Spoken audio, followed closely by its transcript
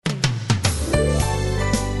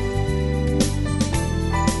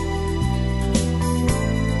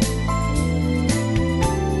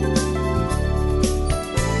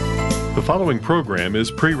following program is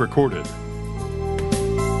pre-recorded.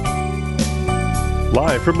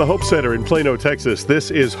 Live from the Hope Center in Plano, Texas,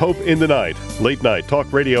 this is Hope in the Night, late night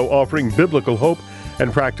talk radio offering biblical hope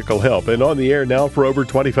and practical help, and on the air now for over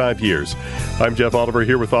 25 years. I'm Jeff Oliver,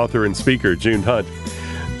 here with author and speaker June Hunt.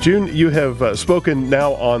 June, you have spoken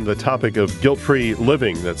now on the topic of guilt-free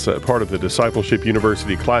living. That's part of the Discipleship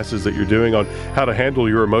University classes that you're doing on how to handle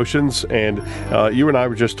your emotions. And you and I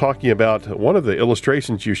were just talking about one of the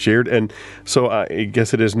illustrations you shared. And so I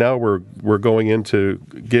guess it is now we're going into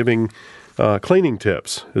giving cleaning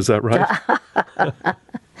tips. Is that right?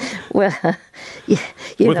 Well,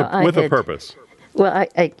 with a purpose. Well,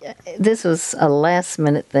 this was a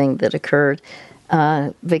last-minute thing that occurred.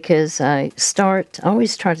 Because I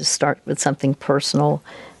always try to start with something personal,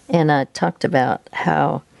 and I talked about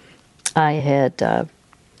how I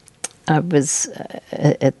was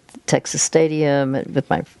at Texas Stadium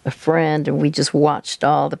with a friend, and we just watched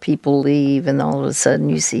all the people leave, and all of a sudden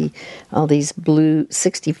you see all these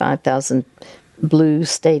 65,000 blue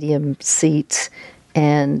stadium seats,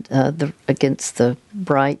 and against the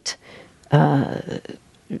bright,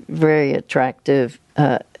 very attractive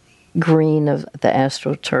green of the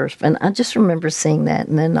AstroTurf, and I just remember seeing that,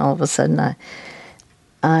 and then all of a sudden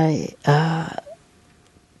I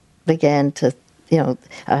began to,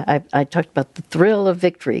 I talked about the thrill of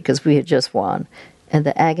victory because we had just won, and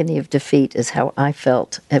the agony of defeat is how I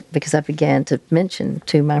felt, because I began to mention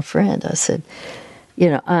to my friend, I said,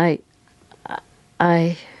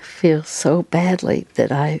 I feel so badly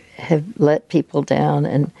that I have let people down,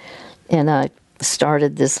 and I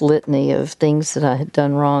started this litany of things that I had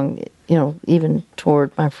done wrong, even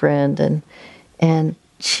toward my friend, and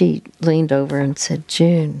she leaned over and said,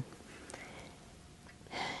 "June,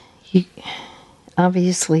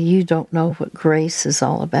 obviously you don't know what grace is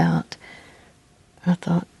all about." I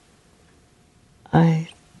thought, I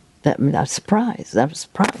was surprised.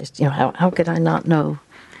 How could I not know?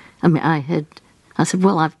 I mean, I said,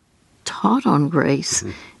 "Well, I've taught on grace."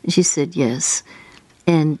 Mm-hmm. And she said, "Yes,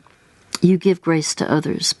 and you give grace to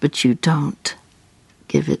others, but you don't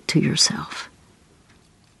give it to yourself."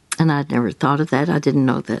 And I'd never thought of that. I didn't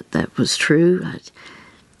know that was true.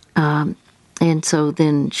 And so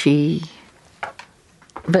then she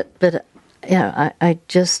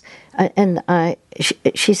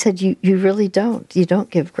said, you really don't. You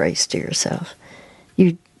don't give grace to yourself.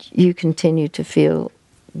 You continue to feel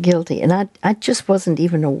guilty. And I just wasn't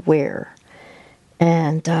even aware.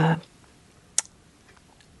 And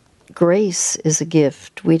grace is a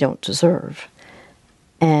gift we don't deserve,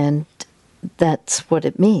 and that's what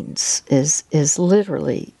it means, is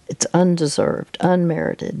literally, it's undeserved,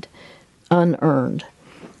 unmerited, unearned,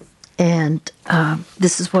 and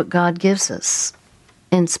this is what God gives us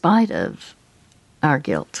in spite of our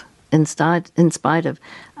guilt, in spite of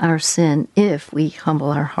our sin, if we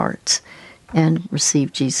humble our hearts and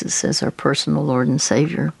receive Jesus as our personal Lord and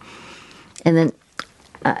Savior. And then,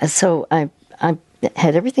 so I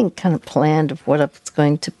had everything kind of planned of what I was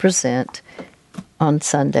going to present on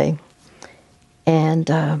Sunday, and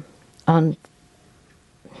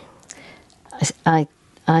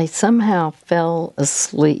I somehow fell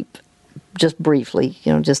asleep, just briefly,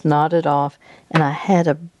 just nodded off, and I had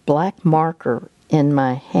a black marker in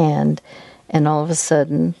my hand, and all of a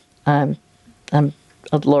sudden I'm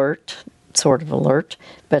alert, sort of alert,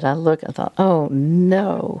 but I thought, oh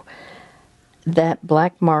no, that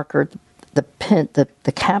black marker, the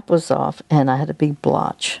cap was off, and I had a big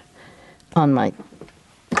blotch on my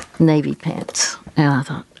navy pants. And I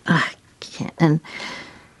thought, I can't. And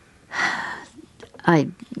I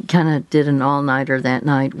kind of did an all-nighter that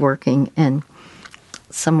night working, and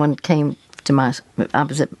someone came to I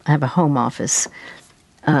have a home office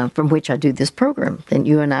from which I do this program. And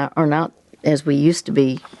you and I are not, as we used to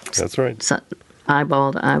be. That's right.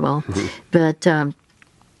 Eyeball to eyeball. Mm-hmm. But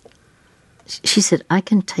she said, "I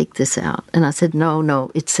can take this out." And I said,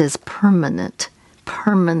 no, it says permanent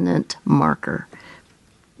marker,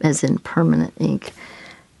 as in permanent ink.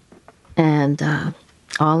 And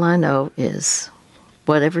all I know is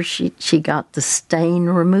whatever she got the stain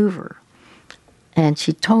remover. And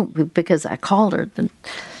she told me, because I called her the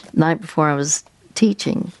night before I was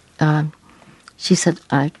teaching, she said,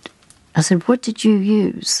 I said, "What did you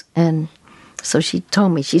use?" And so she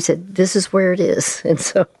told me, she said, "This is where it is." And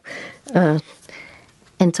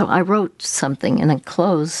so I wrote something, and I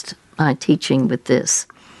closed my teaching with this.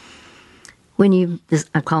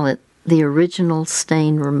 I call it the original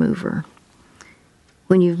stain remover.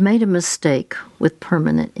 When you've made a mistake with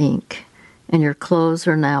permanent ink, and your clothes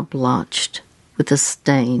are now blotched with a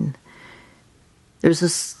stain, there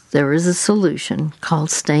is a solution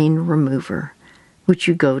called stain remover which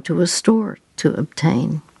you go to a store to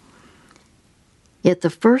obtain. Yet the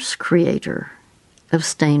first creator of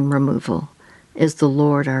stain removal is the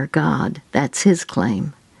Lord our God. That's his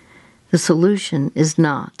claim. The solution is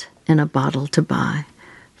not in a bottle to buy,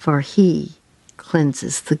 for he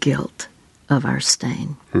cleanses the guilt of our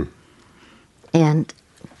stain. And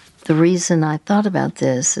the reason I thought about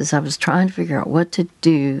this is I was trying to figure out what to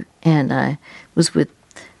do, and I was with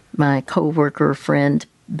my co-worker friend,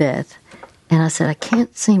 Beth, and I said, I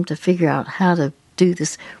can't seem to figure out how to do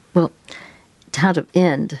this, well, how to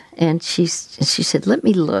end. And she said, let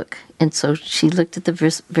me look. And so she looked at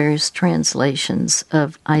the various translations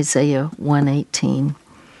of Isaiah 1:18.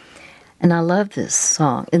 And I love this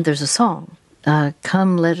song. And there's a song,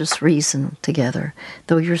 Come, let us reason together.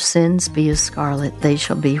 Though your sins be as scarlet, they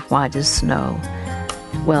shall be white as snow.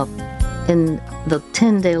 Well, in the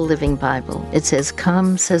Tyndale Living Bible, it says,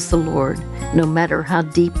 Come, says the Lord, no matter how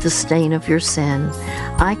deep the stain of your sin,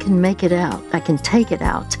 I can make it out, I can take it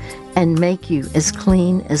out, and make you as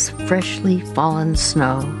clean as freshly fallen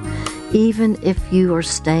snow. Even if you are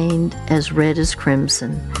stained as red as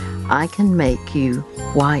crimson, I can make you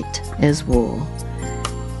white as wool.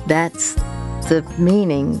 That's the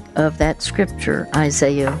meaning of that scripture,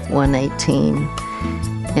 Isaiah 1:18.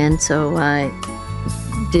 And so I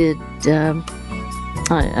did,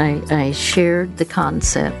 I shared the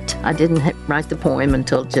concept. I didn't write the poem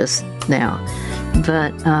until just now,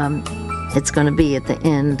 but it's going to be at the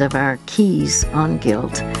end of our Keys on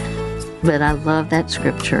Guilt. But I love that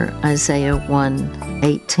scripture, Isaiah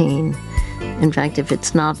 1:18. In fact, if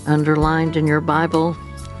it's not underlined in your Bible,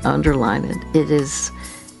 underline it. It is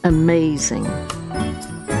amazing.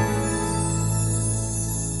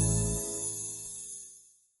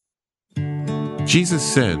 Jesus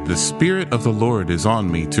said, "The Spirit of the Lord is on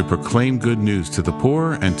me to proclaim good news to the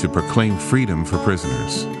poor and to proclaim freedom for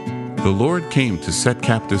prisoners." The Lord came to set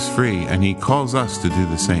captives free, and He calls us to do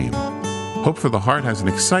the same. Hope for the Heart has an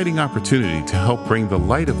exciting opportunity to help bring the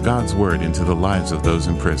light of God's Word into the lives of those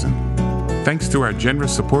in prison. Thanks to our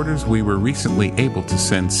generous supporters, we were recently able to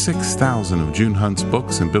send 6,000 of June Hunt's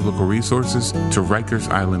books and biblical resources to Rikers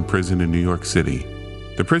Island Prison in New York City.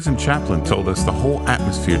 The prison chaplain told us the whole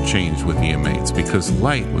atmosphere changed with the inmates because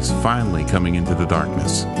light was finally coming into the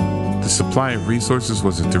darkness. The supply of resources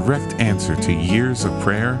was a direct answer to years of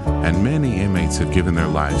prayer, and many inmates have given their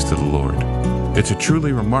lives to the Lord. It's a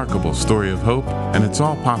truly remarkable story of hope, and it's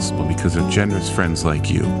all possible because of generous friends like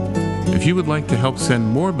you. If you would like to help send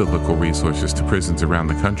more biblical resources to prisons around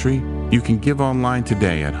the country, you can give online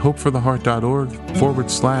today at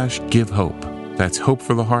hopefortheheart.org/givehope. That's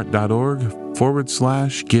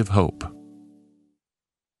hopefortheheart.org/givehope.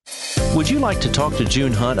 Would you like to talk to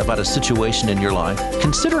June Hunt about a situation in your life?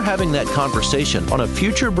 Consider having that conversation on a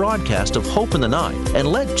future broadcast of Hope in the Night, and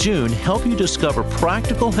let June help you discover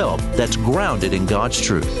practical help that's grounded in God's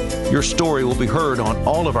truth. Your story will be heard on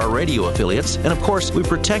all of our radio affiliates, and of course, we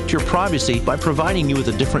protect your privacy by providing you with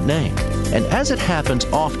a different name. And as it happens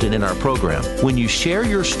often in our program, when you share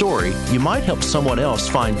your story, you might help someone else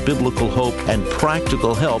find biblical hope and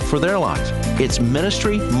practical help for their life. It's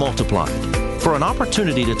ministry multiplied. For an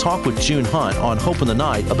opportunity to talk with June Hunt on Hope in the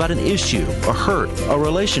Night about an issue, a hurt, a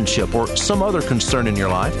relationship, or some other concern in your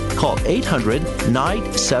life, call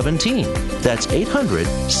 800-NIGHT-17. That's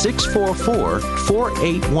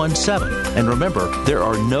 800-644-4817. And remember, there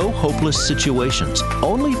are no hopeless situations,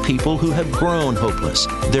 only people who have grown hopeless.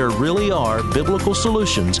 There really are biblical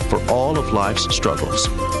solutions for all of life's struggles.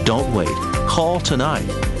 Don't wait. Call tonight.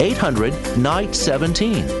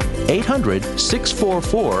 800-NIGHT-17.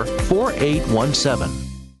 800-644-4817.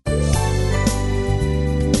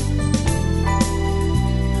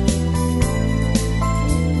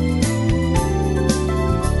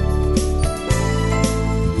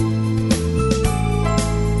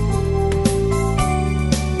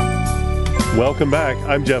 Welcome back.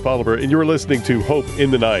 I'm Jeff Oliver, and you're listening to Hope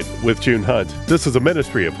in the Night with June Hunt. This is a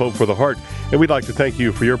ministry of Hope for the Heart, and we'd like to thank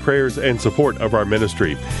you for your prayers and support of our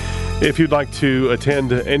ministry. If you'd like to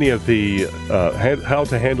attend any of the How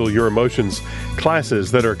to Handle Your Emotions classes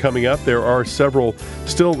that are coming up, there are several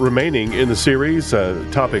still remaining in the series,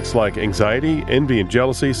 topics like anxiety, envy and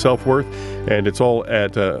jealousy, self-worth, and it's all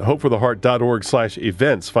at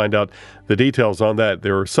hopefortheheart.org/events. Find out the details on that.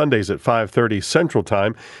 There are Sundays at 5:30 Central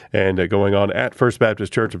Time and going on at First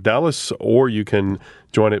Baptist Church of Dallas, or you can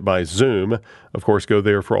join it by Zoom. Of course, go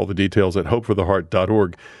there for all the details at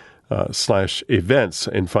hopefortheheart.org. /events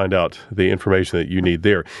and find out the information that you need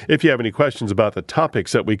there. If you have any questions about the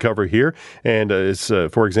topics that we cover here, and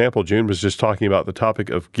for example, June was just talking about the topic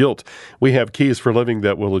of guilt. We have Keys for Living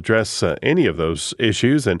that will address any of those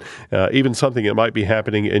issues, and even something that might be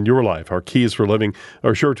happening in your life. Our Keys for Living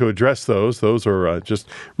are sure to address those. Those are just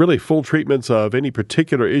really full treatments of any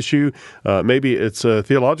particular issue. Maybe it's a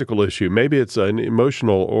theological issue. Maybe it's an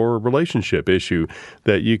emotional or relationship issue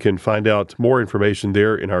that you can find out more information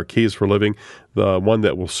there in our Keys for Living, the one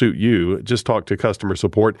that will suit you. Just talk to customer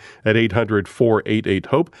support at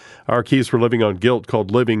 800-488-HOPE. Our Keys for Living on Guilt,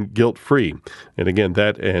 called Living Guilt-Free. And again,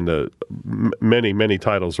 that and many, many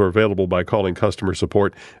titles are available by calling customer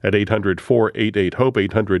support at 800-488-HOPE,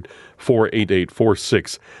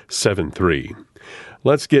 800-488-4673.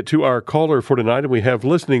 Let's get to our caller for tonight, and we have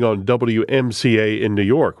listening on WMCA in New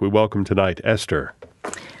York. We welcome tonight Esther.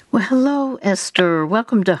 Well, hello, Esther.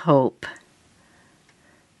 Welcome to Hope.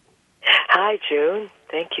 Hi, June.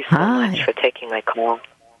 Thank you so much for taking my call.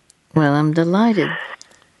 Well, I'm delighted.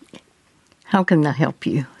 How can I help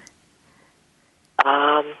you?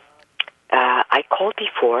 I called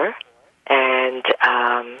before, and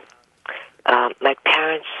my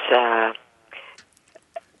parents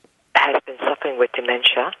has been suffering with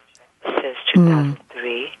dementia since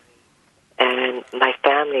 2003, and my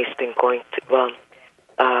family's been going through,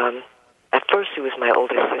 at first it was my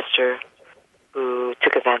oldest sister who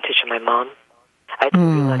took advantage of my mom. I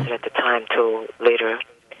didn't realize it at the time till later,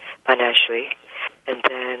 financially. And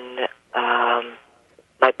then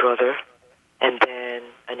my brother, and then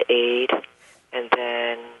an aide, and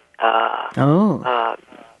then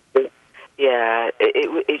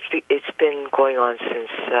it's been going on since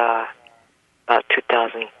about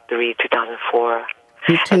 2003, 2004.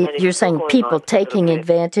 You're saying people taking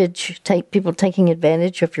advantage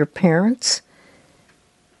of your parents?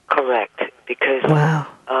 Correct, because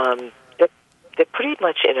they're pretty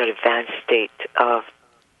much in an advanced state of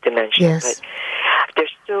dementia. Yes. But they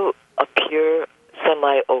still appear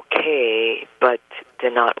semi-okay, but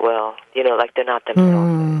they're not well. Like they're not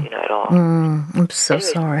themselves, at all. I'm so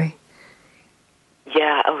sorry.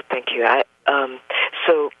 Yeah, thank you.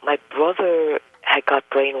 So my brother had got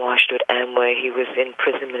brainwashed with Amway. He was in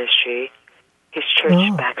prison ministry. His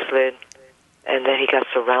church backslid, and then he got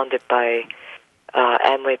surrounded by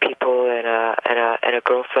Amway people and a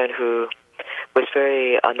girlfriend who was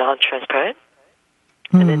very non-transparent.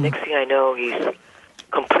 And then next thing I know, he's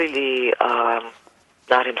completely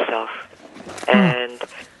not himself. And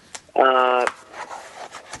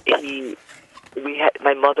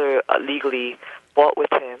my mother legally fought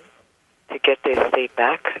with him to get the estate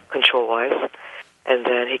back, control-wise. And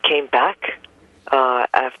then he came back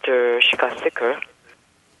after she got sicker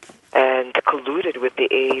and colluded with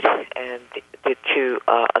the aide and to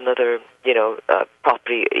another,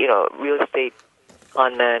 property, real estate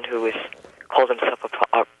con man who called himself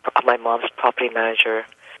my mom's property manager,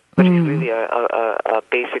 but he's really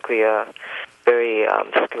basically a very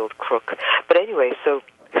skilled crook. But anyway, so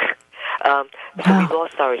we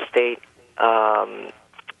lost our estate,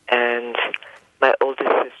 and my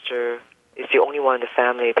oldest sister is the only one in the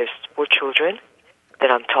family. There's 4 children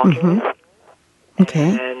that I'm talking with.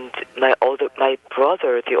 Okay. And my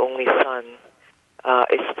brother, the only son,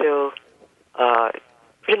 is still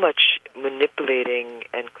pretty much manipulating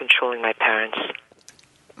and controlling my parents,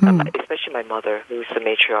 especially my mother, who's the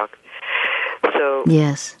matriarch. So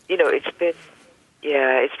yes, it's been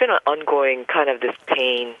an ongoing kind of this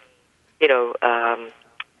pain, because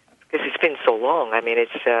it's been so long. I mean,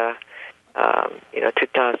 it's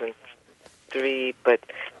 2003, but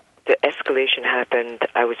the escalation happened,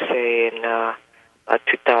 I would say, in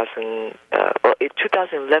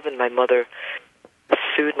 2011, my mother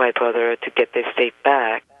sued my brother to get the estate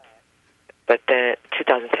back. But then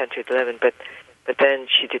 2010 to 2011, but then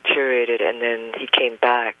she deteriorated, and then he came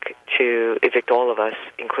back to evict all of us,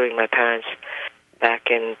 including my parents, back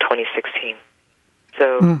in 2016.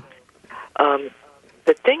 So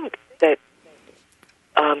the thing that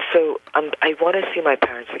I want to see my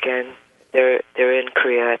parents again. They're in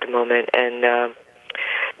Korea at the moment, and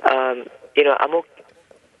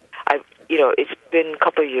it's been a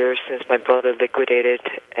couple of years since my brother liquidated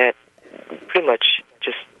and pretty much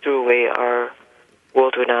just threw away our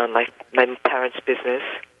world-renowned, my parents' business,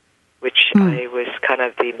 which I was kind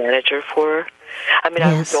of the manager for. I mean,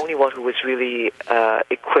 I was the only one who was really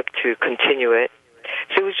equipped to continue it.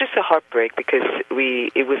 So it was just a heartbreak because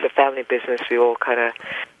it was a family business. We all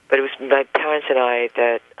but it was my parents and I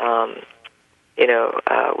that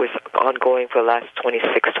was ongoing for the last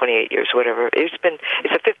 26, 28 years, whatever. It's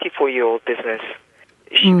a 54-year-old business.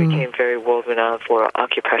 She became very world-renowned for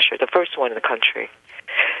acupressure, the first one in the country.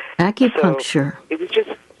 Acupuncture. So it was just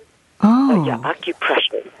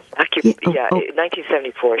acupressure. In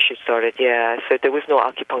 1974 she started. Yeah, so there was no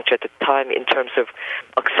acupuncture at the time in terms of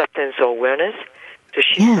acceptance or awareness. So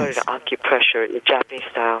she started acupressure, the Japanese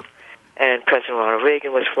style, and President Ronald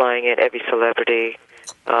Reagan was flying in, every celebrity,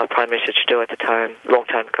 Prime Minister Trudeau at the time, long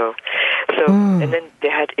time ago. So, and then they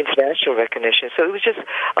had international recognition. So it was just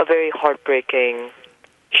a very heartbreaking.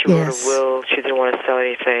 She wrote a will. She didn't want to sell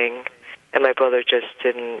anything. And my brother just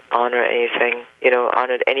didn't honor anything,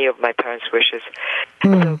 honored any of my parents' wishes.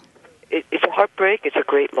 So it's a heartbreak. It's a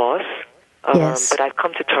great loss. But I've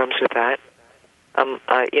come to terms with that.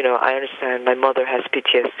 I understand my mother has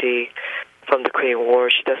PTSD from the Korean War.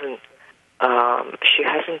 She doesn't. She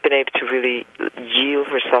hasn't been able to really yield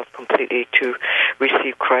herself completely to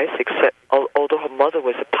receive Christ, except although her mother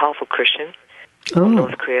was a powerful Christian from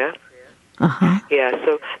North Korea.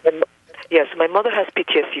 So my mother has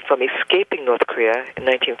PTSD from escaping North Korea in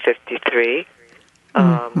 1953.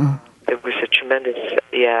 There was a tremendous,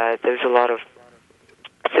 there was a lot of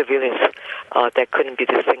civilians that couldn't be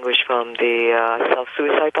distinguished from the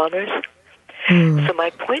self-suicide bombers. So my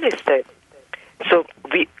point is that,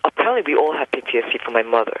 we all have PTSD from my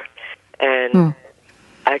mother, and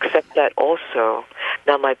I accept that also.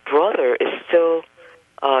 Now my brother is still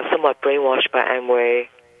somewhat brainwashed by Amway.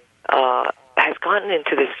 Has gotten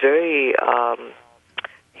into this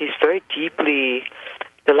he's very deeply,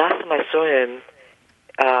 the last time I saw him,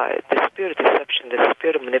 the spirit of deception, the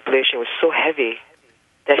spirit of manipulation was so heavy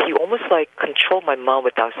that he almost controlled my mom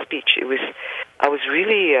without speech. It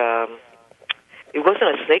wasn't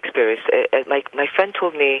a snake spirit. My friend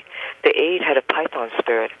told me the aide had a python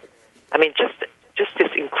spirit. I mean, just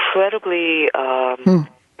this incredibly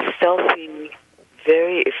stealthy,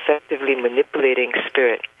 very effectively manipulating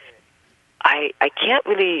spirit. I can't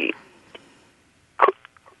really.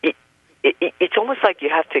 It's almost like you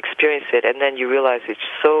have to experience it, and then you realize it's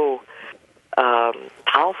so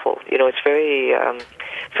powerful. It's very.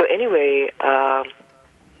 So anyway,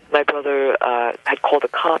 my brother had called the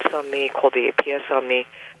cops on me, called the APS on me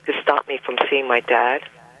to stop me from seeing my dad.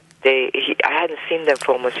 I hadn't seen them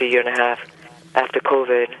for almost a year and a half after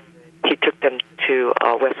COVID. He took them to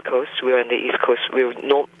West Coast. We were on the East Coast. We were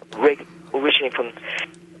originally from.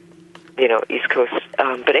 East Coast.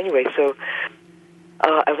 But anyway, so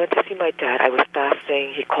I went to see my dad. I was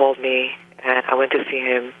fasting. He called me, and I went to see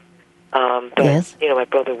him. But my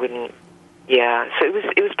brother wouldn't. Yeah, so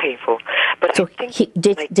it was painful. But so I think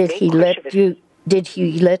did he let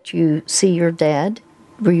you see your dad?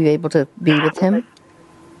 Were you able to be with him?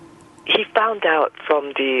 He found out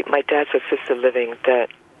from my dad's assisted living that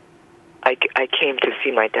I came to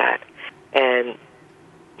see my dad, and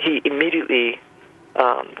he immediately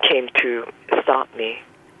came to stop me,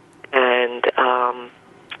 and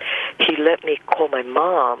he let me call my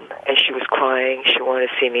mom, and she was crying. She wanted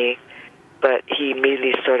to see me, but he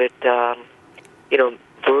immediately started,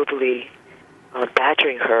 verbally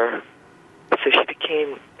badgering her. So she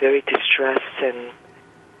became very distressed and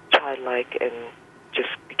childlike, and just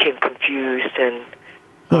became confused, and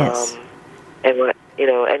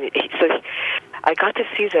so I got to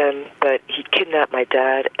see them, but he kidnapped my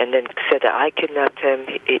dad and then said that I kidnapped him.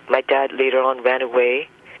 My dad later on ran away,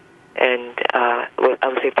 and I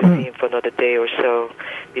was able to see him for another day or so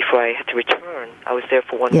before I had to return. I was there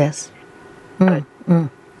for 1 week. But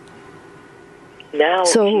now,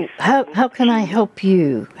 so how can I help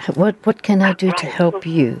you? What can I do to help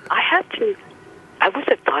you? I was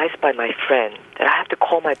advised by my friend that I have to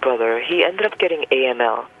call my brother. He ended up getting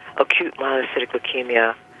AML, acute myelocytic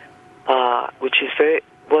leukemia, which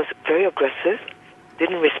was very aggressive,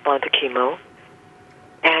 didn't respond to chemo.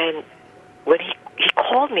 And when he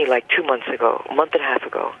called me 2 months ago, a month and a half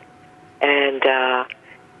ago, and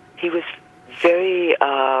he was very,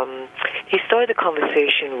 he started the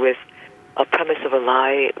conversation with a premise of a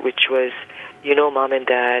lie, which was, mom and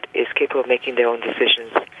dad is capable of making their own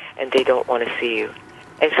decisions, and they don't want to see you.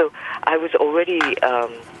 And so I was already,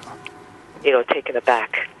 taken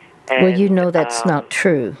aback. And, well, that's not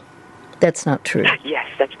true. That's not true. Yes,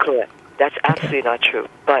 that's correct. That's absolutely not true.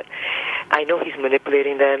 But I know he's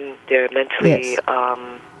manipulating them. They're mentally,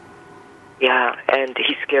 and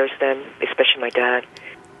he scares them, especially my dad.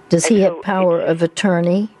 Does he have power of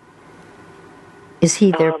attorney? Is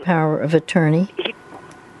he their power of attorney?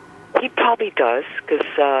 He probably does, because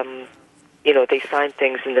they sign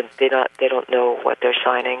things and then they don't know what they're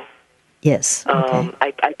signing. Yes. Okay.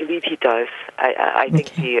 I believe he does. I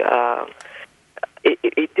think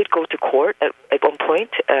it did go to court at one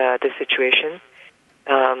point, the situation,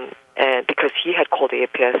 and because he had called the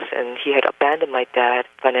APS and he had abandoned my dad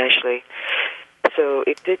financially, so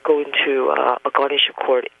it did go into a guardianship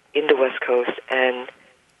court in the West Coast, and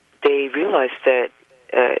they realized that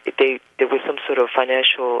there was some sort of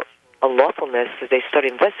financial unlawfulness, so they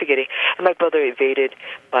started investigating, and my brother evaded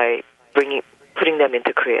by putting them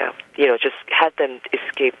into Korea. Just had them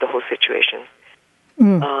escape the whole situation,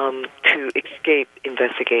 to escape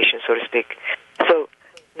investigation, so to speak. So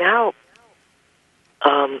now,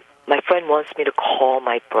 my friend wants me to call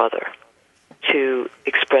my brother to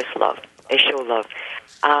express love and show love.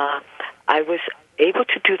 I was able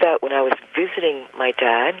to do that when I was visiting my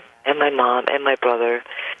dad and my mom and my brother.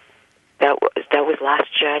 That was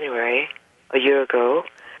last January, a year ago.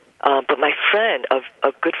 But my friend,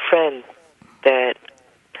 a good friend that,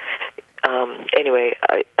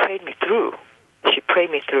 prayed me through. She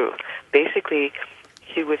prayed me through. Basically,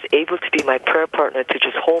 she was able to be my prayer partner to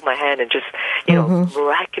just hold my hand and just,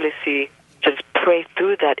 miraculously just pray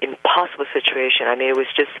through that impossible situation. I mean, it was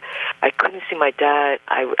just, I couldn't see my dad.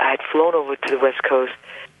 I had flown over to the West Coast,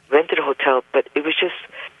 rented a hotel, but it was just,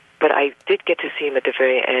 but I did get to see him at the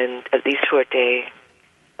very end, at least for a day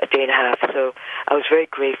and a half. So I was very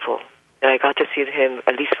grateful that I got to see him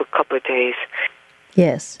at least for a couple of days.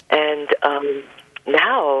 Yes. And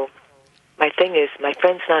now, my thing is, my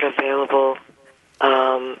friend's not available.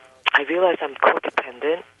 I realize I'm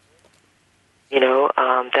codependent.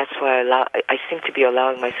 That's why I seem to be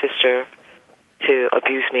allowing my sister to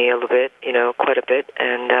abuse me a little bit, quite a bit.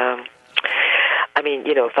 And,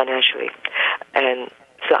 financially. And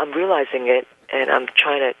so I'm realizing it, and I'm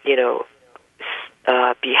trying to,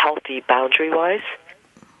 be healthy boundary-wise.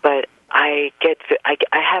 But I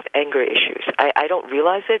have anger issues. I don't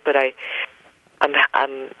realize it, but I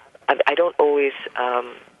don't always.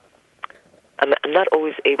 I'm not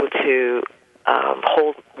always able to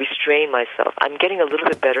restrain myself. I'm getting a little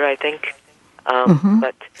bit better, I think.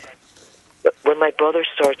 But when my brother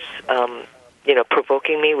starts,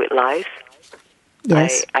 provoking me with lies,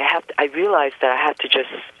 yes. I realize that I have to just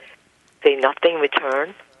say nothing in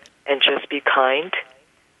return and just be kind.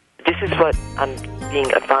 This is what I'm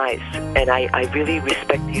being advised, and I really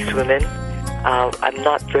respect these women. I'm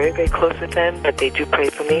not very, very close with them, but they do pray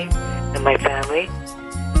for me and my family,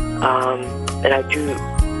 and I do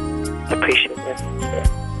appreciate them.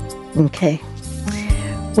 Okay.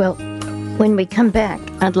 Well, when we come back,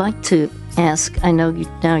 I'd like to ask, I know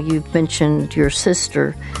you've mentioned your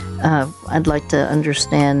sister. I'd like to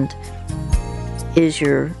understand, is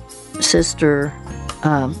your sister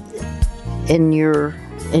in your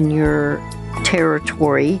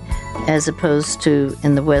territory as opposed to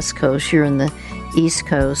in the West Coast? You're in the East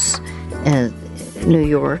Coast, New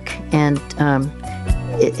York, and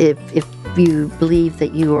if you believe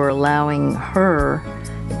that you are allowing her,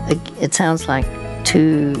 it sounds like,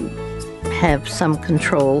 to have some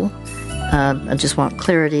control. I just want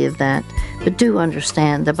clarity of that. But do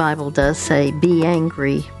understand, the Bible does say, be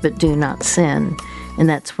angry, but do not sin. And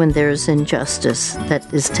that's when there's injustice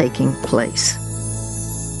that is taking place.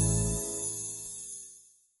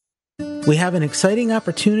 We have an exciting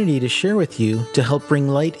opportunity to share with you to help bring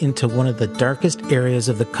light into one of the darkest areas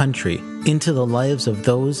of the country, into the lives of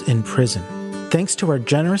those in prison. Thanks to our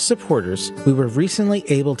generous supporters, we were recently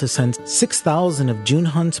able to send 6,000 of June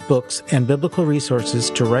Hunt's books and biblical resources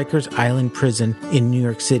to Rikers Island Prison in New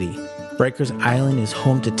York City. Rikers Island is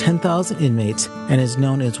home to 10,000 inmates and is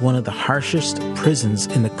known as one of the harshest prisons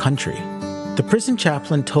in the country. The prison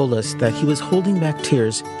chaplain told us that he was holding back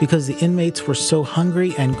tears because the inmates were so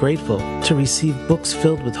hungry and grateful to receive books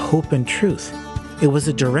filled with hope and truth. It was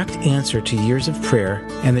a direct answer to years of prayer,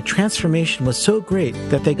 and the transformation was so great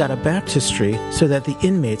that they got a baptistry so that the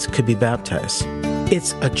inmates could be baptized.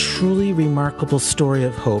 It's a truly remarkable story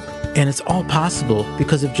of hope, and it's all possible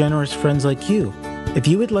because of generous friends like you. If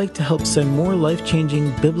you would like to help send more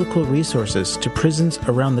life-changing biblical resources to prisons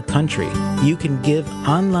around the country, you can give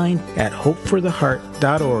online at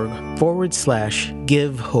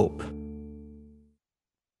hopefortheheart.org/give hope.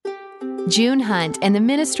 June Hunt and the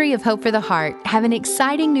Ministry of Hope for the Heart have an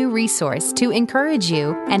exciting new resource to encourage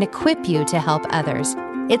you and equip you to help others.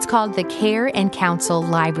 It's called the Care and Counsel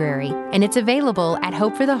Library, and it's available at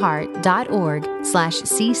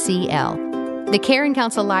hopefortheheart.org/CCL. The Care and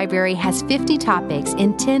Counsel Library has 50 topics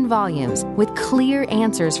in 10 volumes with clear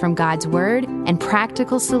answers from God's Word and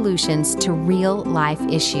practical solutions to real-life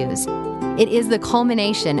issues. It is the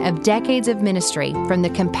culmination of decades of ministry from the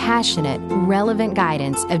compassionate, relevant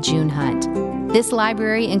guidance of June Hunt. This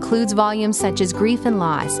library includes volumes such as Grief and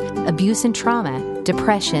Loss, Abuse and Trauma,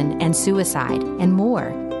 Depression and Suicide, and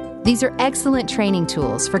more. These are excellent training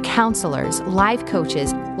tools for counselors, life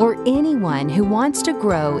coaches, or anyone who wants to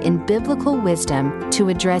grow in biblical wisdom to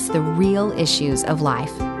address the real issues of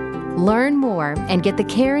life. Learn more and get the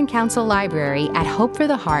Care and Counsel Library at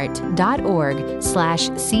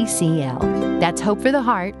hopefortheheart.org/CCL. That's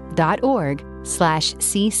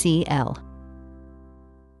hopefortheheart.org/CCL.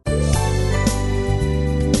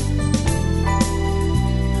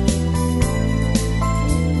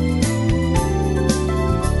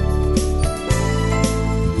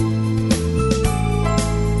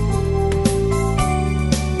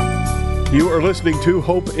 You are listening to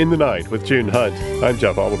Hope in the Night with June Hunt. I'm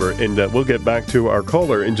Jeff Oliver, and we'll get back to our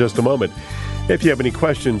caller in just a moment. If you have any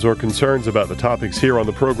questions or concerns about the topics here on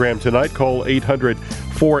the program tonight, call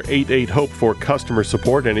 800-488-HOPE for customer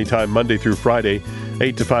support anytime Monday through Friday,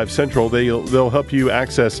 8 to 5 Central. They'll help you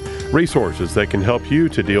access resources that can help you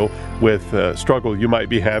to deal with struggle you might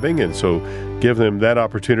be having, and so give them that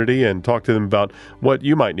opportunity and talk to them about what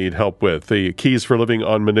you might need help with. The Keys for Living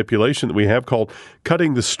on Manipulation that we have called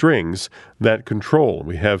Cutting the Strings That Control.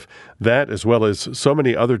 We have that as well as so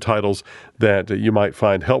many other titles that you might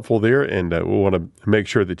find helpful there, and we want to make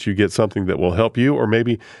sure that you get something that will help you or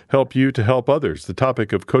maybe help you to help others. The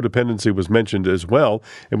topic of codependency was mentioned as well,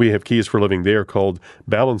 and we have Keys for Living there called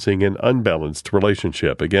Balancing an Unbalanced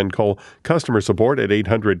Relationship. Again, call customer support at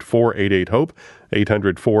 800-488-HOPE,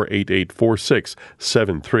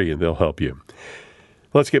 800-488-4673, and they'll help you.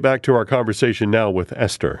 Let's get back to our conversation now with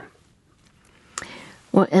Esther.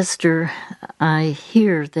 Well, Esther, I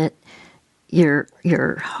hear that your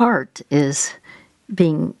heart is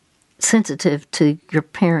being sensitive to your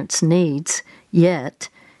parents' needs, yet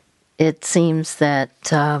it seems that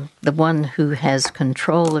the one who has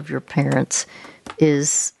control of your parents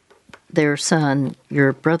is their son,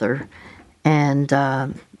 your brother, and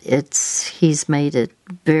he's made it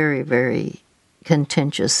very, very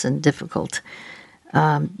contentious and difficult.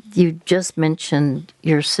 You just mentioned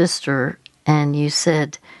your sister, and you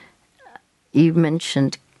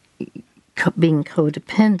mentioned being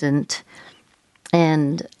codependent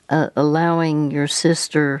and allowing your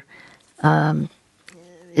sister,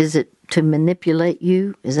 is it to manipulate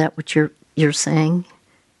you? Is that what you're saying?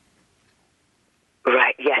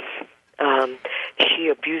 Right, yes. She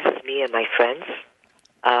abuses me and my friends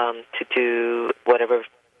to do whatever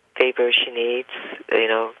favor she needs. You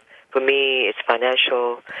know, for me, it's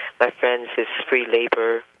financial. My friends, it's free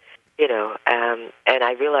labor. You know, and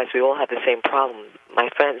I realize we all have the same problem. My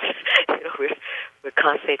friends, you know, we're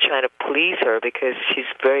constantly trying to please her because she's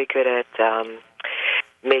very good at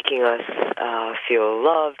making us feel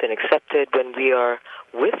loved and accepted when we are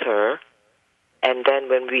with her. And then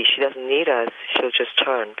when she doesn't need us, she'll just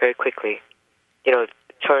turn very quickly. You know,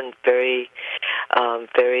 turn very,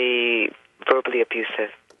 very verbally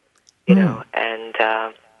abusive. You know, and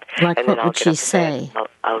like and what then I'll would she say?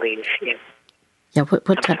 I'll leave. Yeah. Yeah,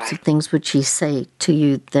 what types of things would she say to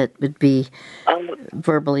you that would be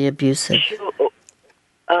verbally abusive? She'll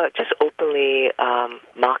just openly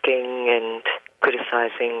mocking and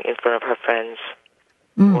criticizing in front of her friends,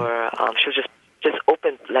 or she'll just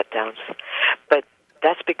open letdowns. But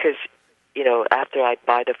that's because, you know, after I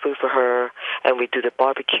buy the food for her and we do the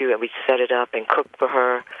barbecue and we set it up and cook for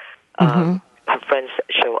her, her friends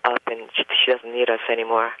show up and she doesn't need us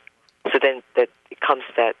anymore. So then it comes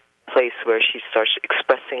that place where she starts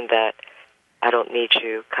expressing that I don't need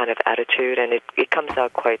you kind of attitude, and it comes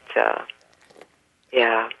out quite,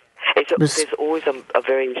 there's always a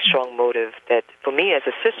very strong motive that, for me as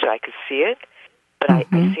a sister, I could see it, but I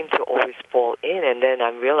seem to always fall in, and then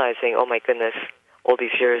I'm realizing, oh my goodness, all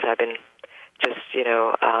these years I've been just, you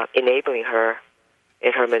know, enabling her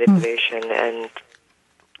in her manipulation, and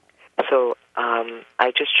so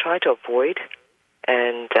I just try to avoid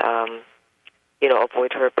and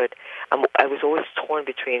avoid her, but I was always torn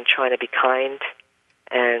between trying to be kind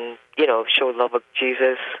and, you know, show love of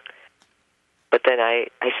Jesus, but then I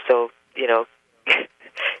still, you know,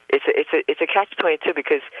 it's a catch-22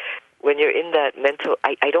 because when you're in that mental,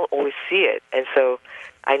 I don't always see it, and so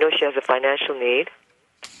I know she has a financial need.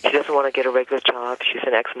 She doesn't want to get a regular job. She's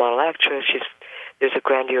an ex-model actress. There's a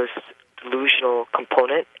grandiose delusional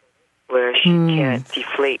component where she can't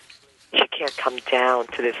deflate. She can't come down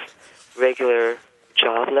to this regular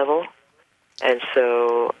job level, and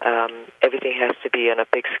so everything has to be on a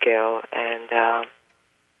big scale, and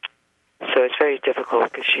so it's very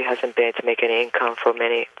difficult because she hasn't been able to make any income for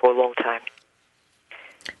a long time.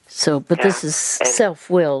 So, but this is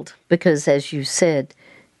self-willed because, as you said,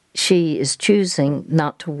 she is choosing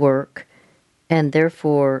not to work, and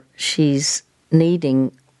therefore she's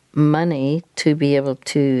needing money to be able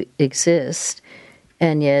to exist.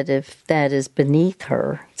 And yet, if that is beneath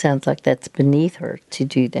her, it sounds like that's beneath her to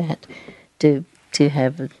do that, to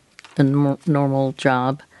have a normal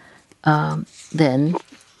job, then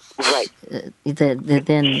Right.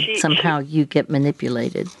 Then somehow you get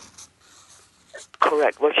manipulated.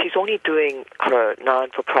 Correct. Well, she's only doing her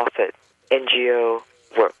non-for-profit NGO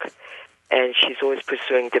work, and she's always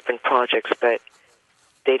pursuing different projects, but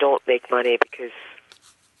they don't make money because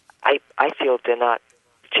I feel they're not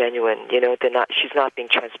genuine. They're not. She's not being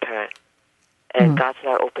transparent, and God's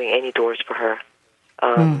not opening any doors for her.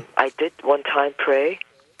 I did one time pray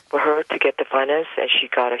for her to get the finance, and she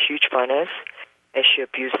got a huge finance, and she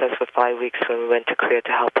abused us for 5 weeks when we went to Korea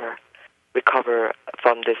to help her recover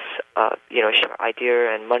from this, her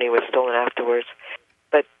idea, and money was stolen afterwards.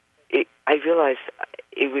 But I realized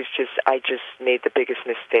I just made the biggest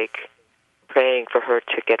mistake praying for her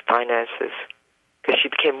to get finances, because she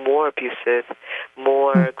became more abusive,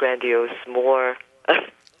 more grandiose, more,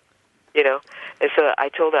 And so I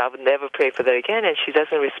told her I would never pray for that again, and she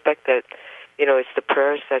doesn't respect that, it's the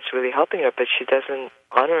prayers that's really helping her, but she doesn't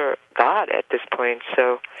honor God at this point.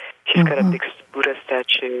 So she's got a big Buddha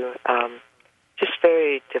statue. Just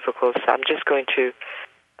very difficult. So I'm just going to,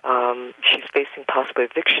 she's facing possible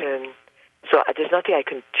eviction. So there's nothing I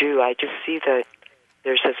can do. I just see that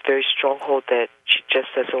there's this very stronghold that she just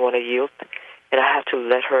doesn't want to yield, and I have to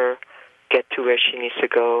let her get to where she needs to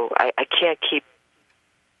go. I can't keep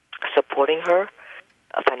supporting her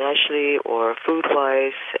financially or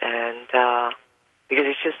food-wise, and because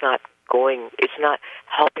it's just not going, it's not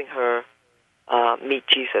helping her meet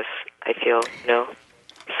Jesus, I feel,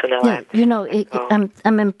 So now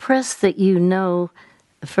I'm impressed that you know,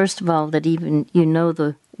 first of all, that even you know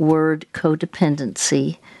the word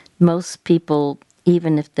codependency. Most people,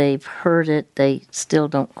 even if they've heard it, they still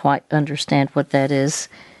don't quite understand what that is.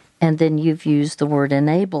 And then you've used the word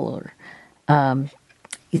enabler. And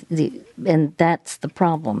that's the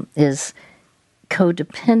problem, is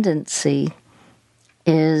codependency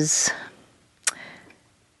it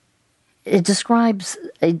describes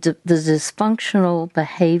the dysfunctional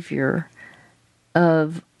behavior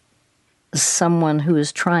of someone who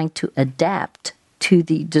is trying to adapt to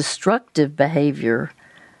the destructive behavior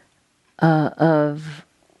of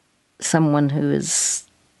someone who is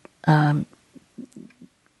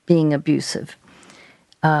being abusive.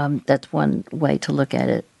 That's one way to look at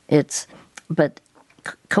it. But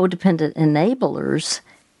codependent enablers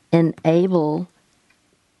enable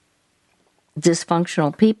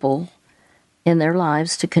dysfunctional people in their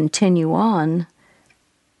lives to continue on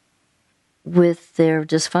with their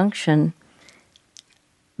dysfunction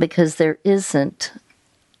because there isn't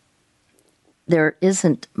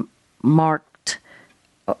marked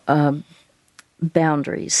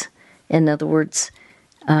boundaries. In other words,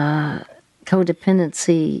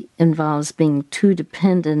 codependency involves being too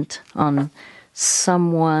dependent on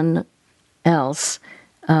someone else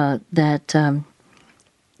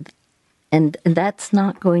and that's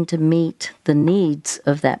not going to meet the needs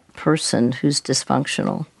of that person who's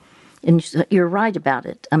dysfunctional. And you're right about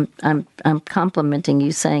it. I'm complimenting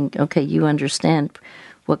you, saying, okay, you understand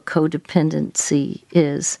what codependency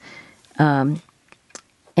is, and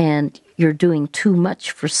you're doing too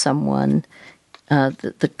much for someone.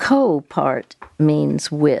 The co part means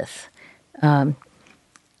with. The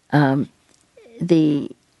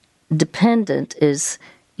dependent is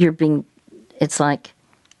it's like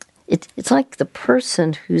the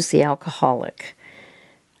person who's the alcoholic.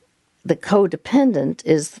 The codependent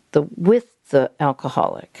is with the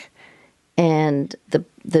alcoholic, and the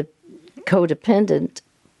codependent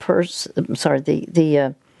person.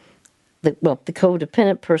 The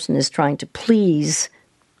codependent person is trying to please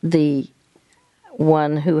the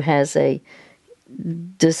one who has a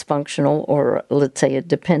dysfunctional, or let's say a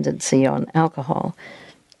dependency on alcohol,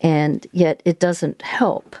 and yet it doesn't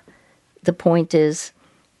help. The point is,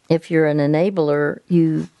 if you're an enabler,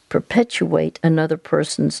 you perpetuate another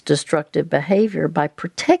person's destructive behavior by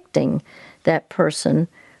protecting that person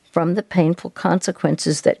from the painful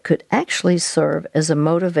consequences that could actually serve as a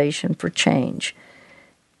motivation for change.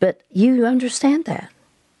 But you understand that.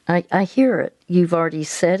 I hear it. You've already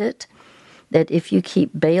said it, that if you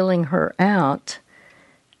keep bailing her out,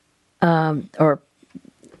 or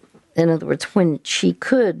in other words, when she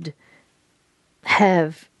could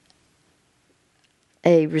have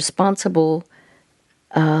a responsible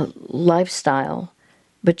lifestyle,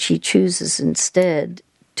 but she chooses instead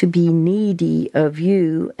to be needy of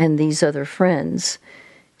you and these other friends.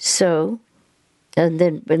 So, and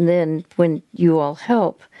then when you all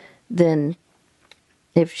help, then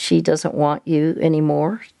if she doesn't want you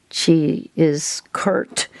anymore, she is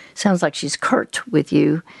curt. Sounds like she's curt with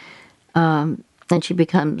you, and she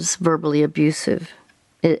becomes verbally abusive.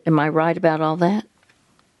 Am I right about all that?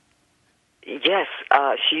 Yes,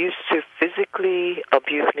 she used to physically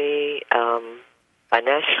abuse me,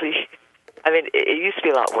 financially. I mean, it used to be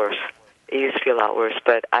a lot worse.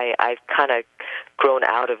 But I've kind of grown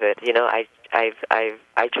out of it. You know, I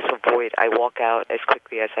just avoid. I walk out as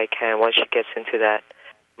quickly as I can once she gets into that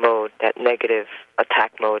mode, that negative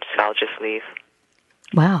attack mode. So I'll just leave.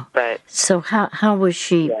 Wow. But so how was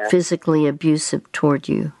she physically abusive toward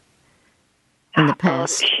you in the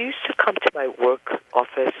past? She used to come to my work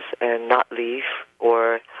office and not leave,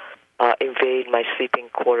 or invade my sleeping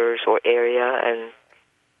quarters or area. And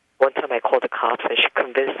one time I called the cops, and she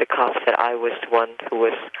convinced the cops that I was the one who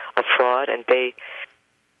was a fraud, and they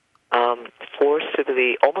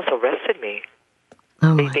forcibly almost arrested me.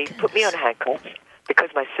 Oh, they put me on handcuffs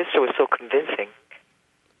because my sister was so convincing.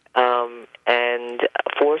 And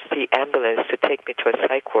forced the ambulance to take me to a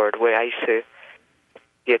psych ward where I used to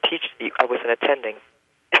be a teacher. I was an attending.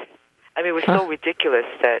 I mean, it was so ridiculous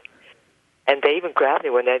that, and they even grabbed me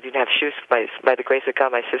when I didn't have shoes. By the grace of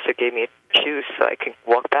God, my sister gave me shoes so I could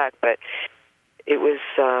walk back. But it was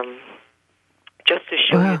just to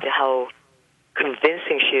show you how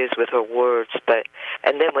convincing she is with her words.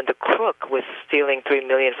 And then when the crook was stealing $3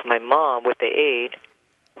 million from my mom with the aid,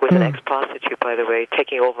 with an ex-prostitute, by the way,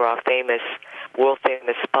 taking over our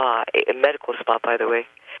world-famous spa, a medical spa, by the way.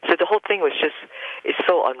 So the whole thing was it's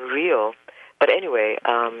so unreal. But anyway,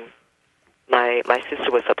 my sister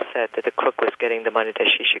was upset that the crook was getting the money that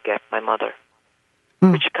she should get, my mother,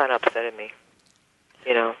 which kind of upset me.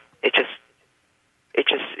 You know, it just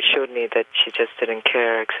showed me that she just didn't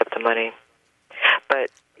care except the money. But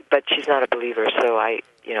she's not a believer, so I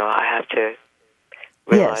have to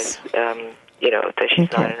realize. Yes. That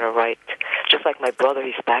she's not in her right. Just like my brother,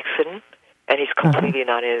 he's backslidden, and he's completely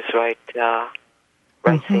not in his right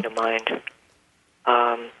state of mind.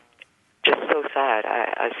 Just so sad.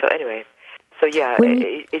 So anyway, so yeah.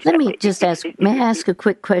 Let me just ask. May I ask a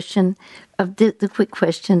quick question? The quick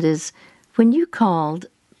question is, when you called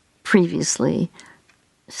previously,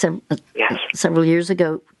 several years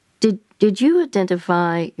ago, did you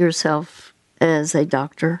identify yourself as a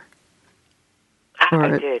doctor? Or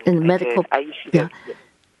I did. in medical, I used to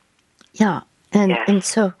yeah, and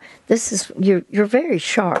so this is you're very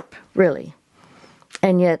sharp, really,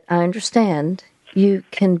 and yet I understand you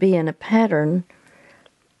can be in a pattern,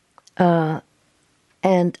 and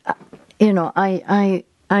I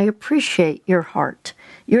appreciate your heart.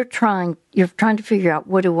 You're trying to figure out,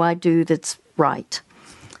 what do I do that's right,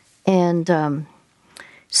 and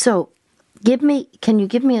so can you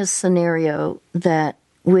give me a scenario that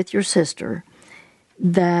with your sister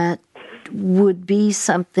that would be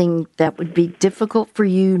something that would be difficult for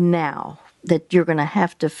you now that you're going to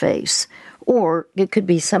have to face? Or it could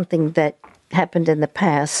be something that happened in the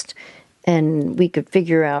past and we could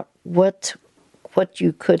figure out what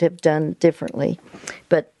you could have done differently.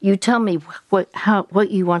 But you tell me what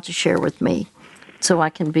you want to share with me so I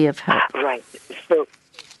can be of help. Right. So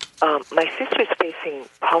my sister is facing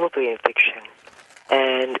probably eviction.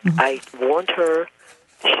 And I warned her,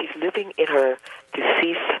 she's living in her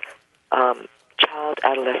deceased child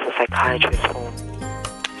adolescent psychiatrist home,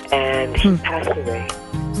 and he passed away.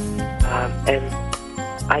 And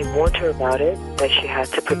I warned her about it, that she had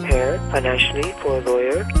to prepare financially for a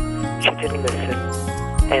lawyer. She didn't listen,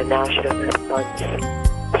 and now she doesn't have funds.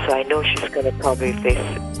 So I know she's going to probably face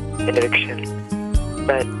an eviction.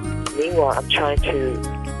 But meanwhile, I'm trying to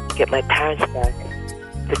get my parents back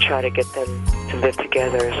to try to get them to live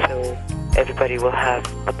together, so everybody will have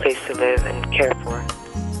a place to live and care for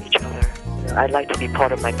each other. I'd like to be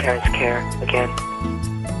part of my parents' care again.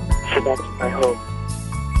 So that's my hope.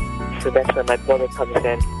 So that's when my brother comes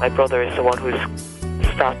in. My brother is the one who's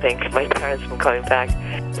stopping my parents from coming back.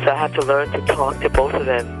 So I have to learn to talk to both of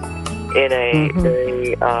them in a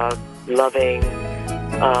very loving,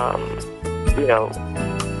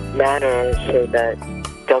 manner, so that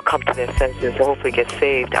they'll come to their senses and hopefully get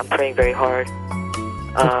saved. I'm praying very hard.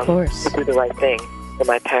 Of course. To do the right thing for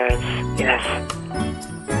my parents. Yes.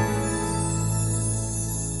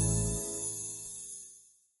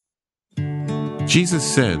 Jesus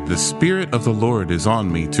said, "The Spirit of the Lord is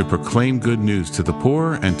on me to proclaim good news to the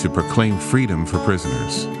poor and to proclaim freedom for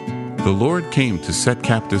prisoners." The Lord came to set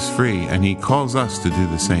captives free, and He calls us to do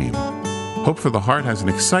the same. Hope for the Heart has an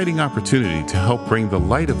exciting opportunity to help bring the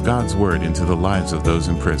light of God's Word into the lives of those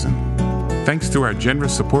in prison. Thanks to our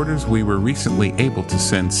generous supporters, we were recently able to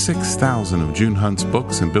send 6,000 of June Hunt's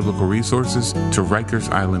books and biblical resources to Rikers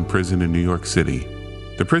Island Prison in New York City.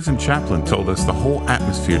 The prison chaplain told us the whole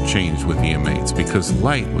atmosphere changed with the inmates because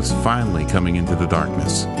light was finally coming into the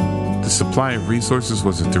darkness. The supply of resources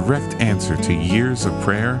was a direct answer to years of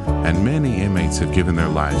prayer, and many inmates have given their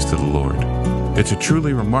lives to the Lord. It's a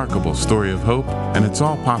truly remarkable story of hope, and it's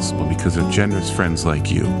all possible because of generous friends like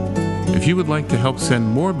you. If you would like to help send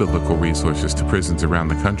more biblical resources to prisons around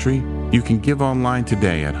the country, you can give online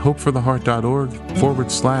today at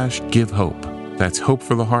hopefortheheart.org/give hope. That's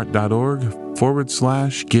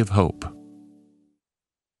hopefortheheart.org/give hope.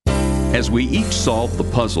 As we each solve the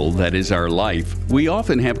puzzle that is our life, we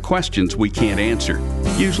often have questions we can't answer.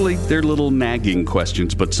 Usually they're little nagging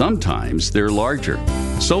questions, but sometimes they're larger.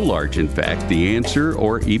 So large, in fact, the answer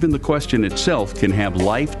or even the question itself can have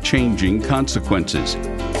life-changing consequences.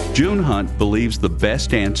 June Hunt believes the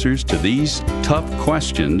best answers to these tough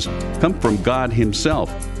questions come from God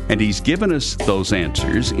Himself, and He's given us those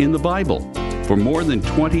answers in the Bible. For more than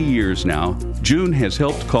 20 years now, June has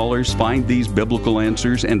helped callers find these biblical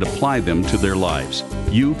answers and apply them to their lives.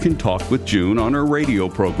 You can talk with June on her radio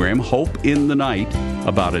program, Hope in the Night,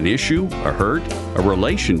 about an issue, a hurt, a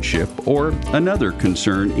relationship, or another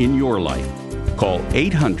concern in your life. Call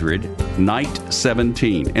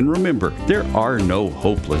 800-NIGHT-17. And remember, there are no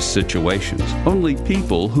hopeless situations, only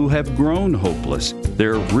people who have grown hopeless.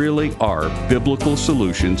 There really are biblical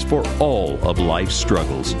solutions for all of life's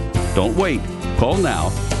struggles. Don't wait. Call now,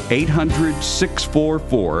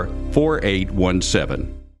 800-644-4817.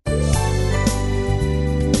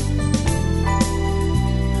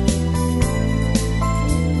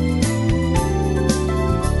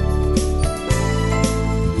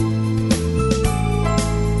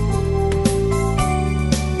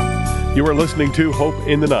 You are listening to Hope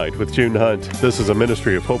in the Night with June Hunt. This is a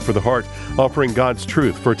ministry of Hope for the Heart, offering God's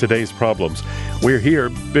truth for today's problems. We're here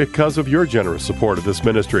because of your generous support of this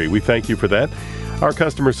ministry. We thank you for that. Our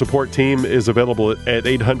customer support team is available at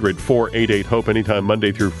 800-488-HOPE anytime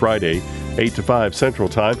Monday through Friday, 8 to 5 Central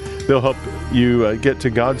Time. They'll help you get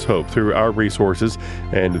to God's hope through our resources,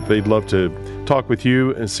 and they'd love to talk with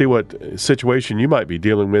you and see what situation you might be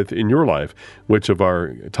dealing with in your life, which of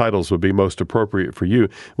our titles would be most appropriate for you.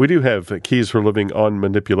 We do have Keys for Living on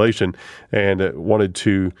Manipulation, and wanted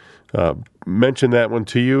to mention that one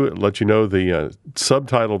to you, let you know the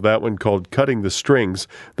subtitle of that one called Cutting the Strings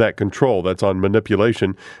That Control. That's on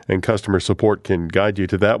manipulation, and customer support can guide you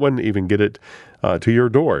to that one, even get it to your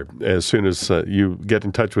door as soon as you get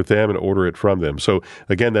in touch with them and order it from them. So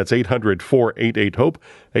again, that's 800-488-HOPE,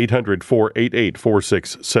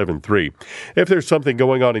 800-488-4673. If there's something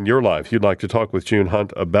going on in your life you'd like to talk with June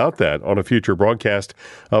Hunt about that on a future broadcast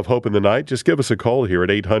of Hope in the Night, just give us a call here at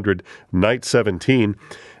 800-NIGHT-17.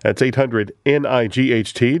 That's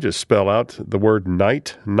 800-NIGHT. Just spell out the word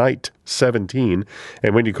night 17.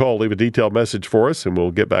 And when you call, leave a detailed message for us, and we'll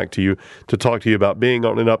get back to you to talk to you about being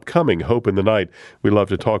on an upcoming Hope in the Night. We love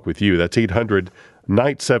to talk with you. That's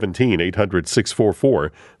 800-NIGHT-17,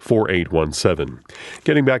 800-644-4817.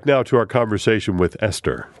 Getting back now to our conversation with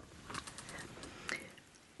Esther.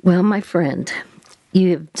 Well, my friend, you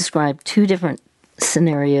have described two different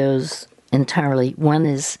scenarios entirely. One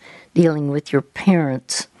is dealing with your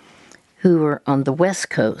parents who are on the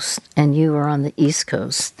West Coast and you are on the East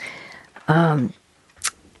Coast. And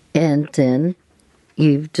then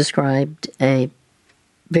you've described a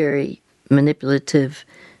very manipulative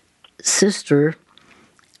sister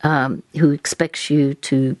who expects you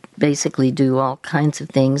to basically do all kinds of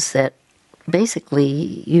things that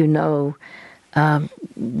basically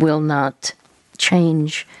will not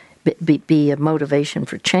change, be a motivation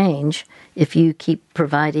for change if you keep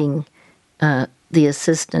providing the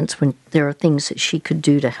assistance when there are things that she could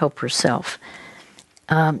do to help herself.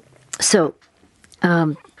 But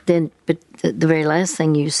the very last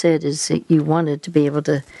thing you said is that you wanted to be able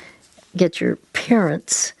to get your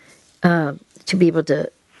parents to be able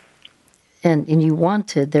to, and you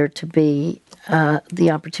wanted there to be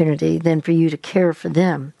the opportunity then for you to care for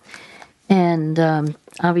them. And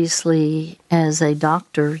obviously, as a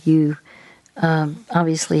doctor, you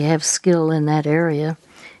obviously have skill in that area.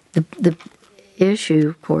 The issue,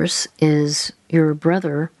 of course, is your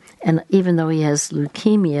brother, and even though he has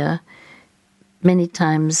leukemia, many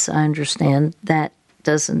times I understand that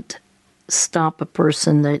doesn't stop a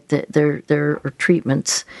person. That there are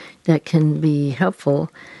treatments that can be helpful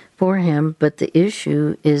for him, but the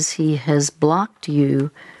issue is he has blocked you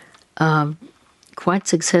quite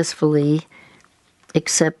successfully,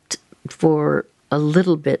 except for a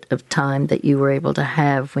little bit of time that you were able to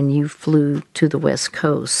have when you flew to the West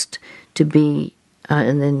Coast to be,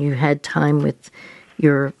 and then you had time with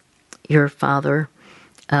your father,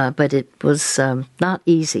 but it was not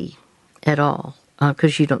easy at all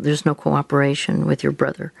because there's no cooperation with your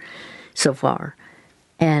brother so far,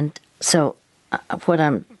 and so what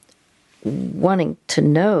I'm wanting to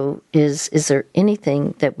know is there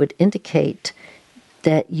anything that would indicate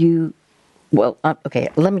that you? Well, okay.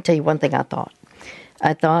 Let me tell you one thing I thought.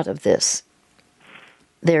 I thought of this.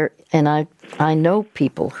 And I know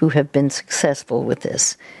people who have been successful with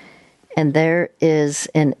this. And there is,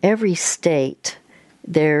 in every state,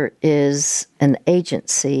 there is an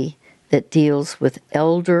agency that deals with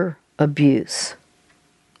elder abuse.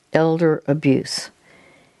 Elder abuse.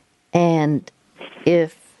 And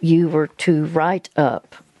if you were to write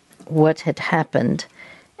up what had happened,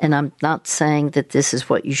 and I'm not saying that this is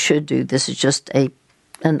what you should do, this is just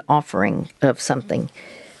an offering of something,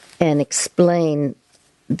 and explain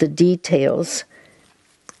the details,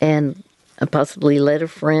 and possibly let a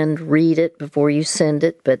friend read it before you send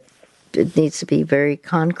it, but it needs to be very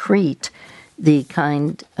concrete, the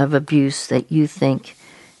kind of abuse that you think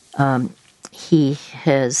he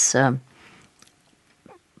has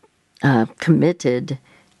committed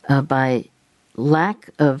by lack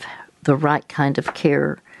of the right kind of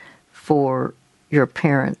care for your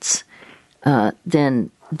parents, then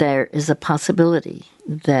there is a possibility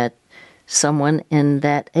that someone in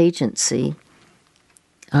that agency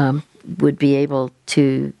would be able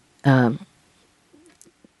to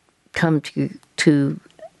come to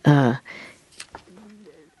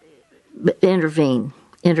intervene.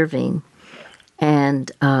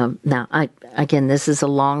 And now, again, this is a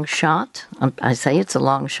long shot. I say it's a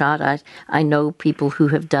long shot. I know people who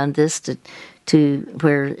have done this to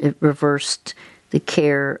where it reversed the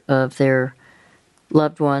care of their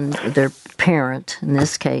loved one, their parent, in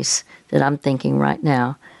this case, that I'm thinking right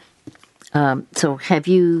now. So have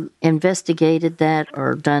you investigated that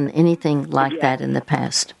or done anything like that in the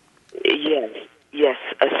past? Yes.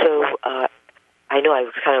 So I know I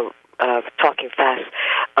was kind of talking fast.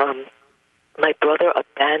 My brother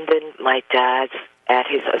abandoned my dad at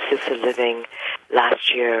his assisted living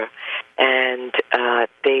last year, and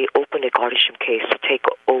they opened a guardianship case to take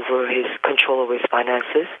over his control over his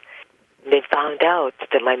finances. They found out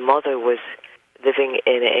that my mother was living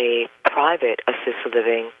in a private assisted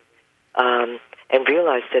living, and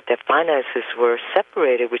realized that their finances were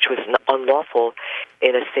separated, which was unlawful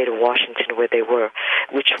in a state of Washington where they were,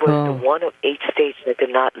 which was the one of 8 states that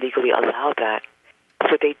did not legally allow that.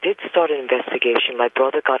 So they did start an investigation. My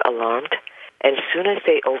brother got alarmed, and as soon as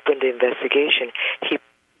they opened the investigation, he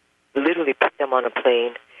literally put them on a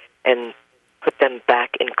plane and put them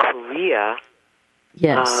back in Korea,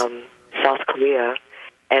 South Korea,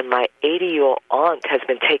 and my 80-year-old aunt has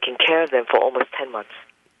been taking care of them for almost 10 months.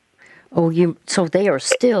 So they are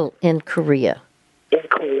still in Korea? In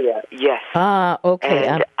Korea, yes.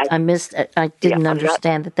 Okay. I missed. I didn't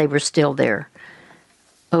understand that they were still there.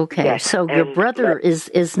 Okay, yes, so your brother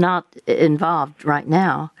is not involved right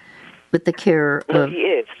now with the care of... No, he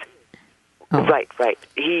is. Oh. Right.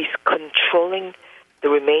 He's controlling the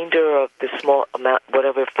remainder of the small amount,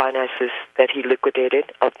 whatever finances that he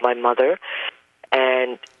liquidated of my mother,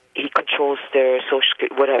 and he controls their social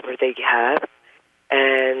security, whatever they have,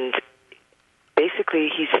 and basically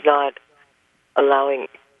he's not allowing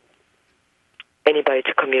anybody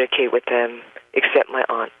to communicate with them except my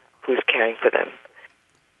aunt, who's caring for them.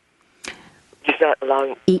 He's not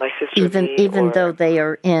allowing my sister even though they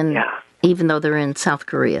are in, even though they're in South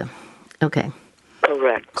Korea. Okay.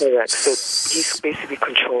 Correct. So he's basically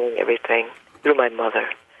controlling everything through my mother,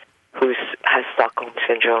 who has Stockholm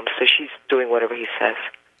syndrome. So she's doing whatever he says.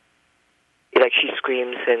 Like she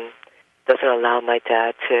screams and doesn't allow my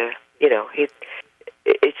dad to.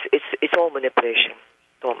 It's all manipulation.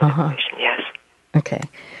 It's all manipulation. Yes. Okay.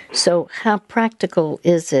 So how practical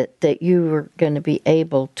is it that you are going to be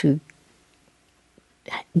able to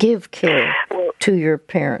give care to your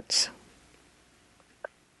parents?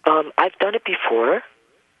 I've done it before,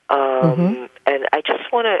 and I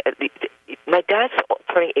just want to... My dad's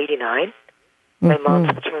turning 89. My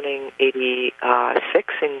mom's turning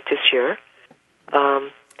 86 in this year. I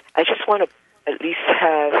just want to at least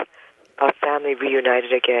have our family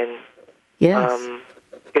reunited again. Yes.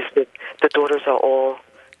 Because the daughters are all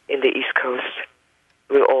in the East Coast.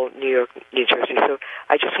 We're all New York, New Jersey. So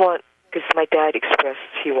I just want... Because my dad expressed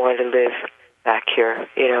he wanted to live back here,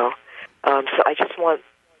 So I just want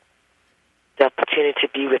the opportunity to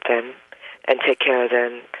be with them and take care of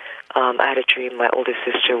them. I had a dream my oldest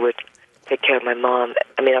sister would take care of my mom.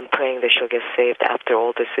 I mean, I'm praying that she'll get saved after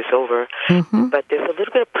all this is over. But there's a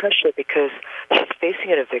little bit of pressure because she's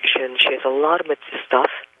facing an eviction. She has a lot of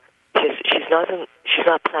stuff. She's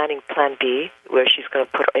not planning Plan B, where she's going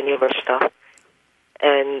to put any of her stuff.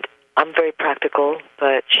 And I'm very practical,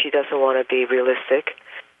 but she doesn't want to be realistic.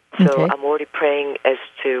 So I'm already praying as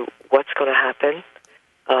to what's going to happen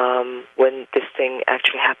when this thing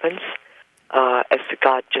actually happens, as to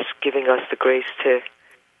God just giving us the grace to,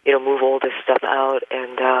 move all this stuff out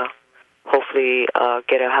and hopefully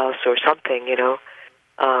get a house or something,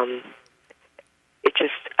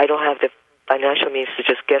 I don't have the financial means to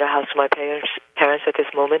just get a house for my parents at this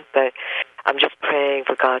moment, but I'm just praying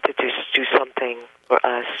for God to do something for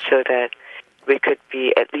us so that we could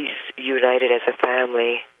be at least united as a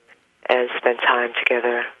family and spend time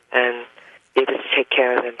together and be able to take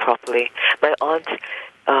care of them properly. My aunt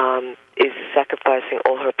is sacrificing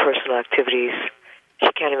all her personal activities.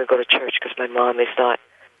 She can't even go to church because my mom is not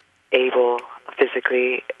able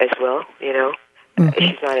physically as well, you know. Mm-hmm.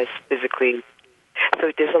 She's not as physically.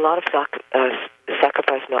 So there's a lot of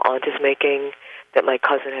sacrifice my aunt is making that my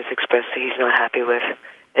cousin has expressed that he's not happy with. And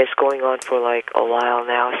it's going on for like a while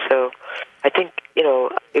now. So I think, you know,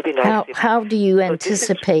 it'd be nice. How do you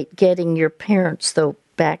anticipate getting your parents, though,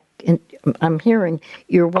 back? I'm hearing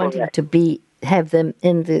you're wanting to have them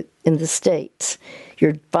in the States.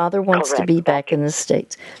 Your father wants to be back in the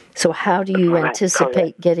States. So how do you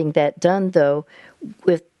anticipate getting that done, though,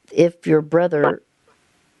 if your brother...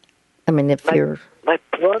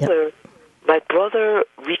 My brother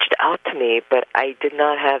reached out to me, but I did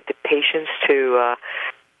not have the patience to.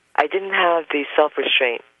 I didn't have the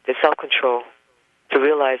self-restraint, the self-control, to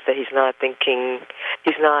realize that he's not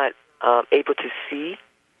able to see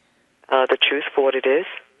the truth for what it is,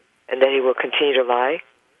 and that he will continue to lie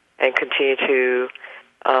and continue to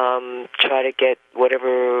try to get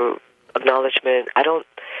whatever acknowledgement.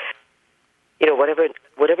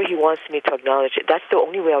 Whatever he wants me to acknowledge, that's the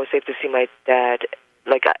only way I was able to see my dad,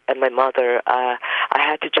 and my mother. I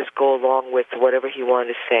had to just go along with whatever he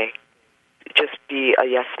wanted to say. Just be a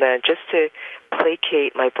yes man, just to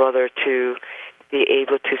placate my brother to be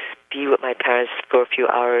able to be with my parents for a few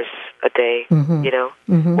hours a day, mm-hmm. you know?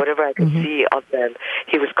 Mm-hmm. Whatever I could mm-hmm. see of them,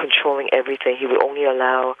 he was controlling everything. He would only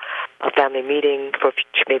allow a family meeting for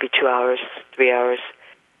maybe 2 hours, 3 hours.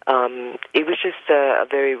 It was just a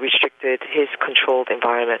very restricted, his controlled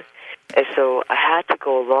environment. And so I had to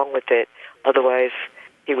go along with it. Otherwise,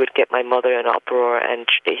 he would get my mother in an uproar, and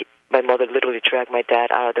my mother literally dragged my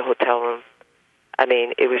dad out of the hotel room. I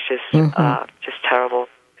mean, it was just terrible.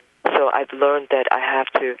 So I've learned that I have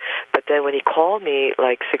to. But then when he called me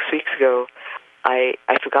like 6 weeks ago, I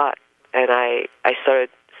forgot, and I started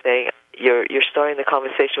saying, "You're starting the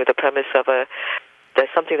conversation with the premise of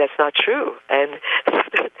that's something that's not true," and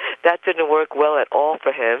that didn't work well at all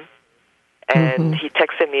for him. And he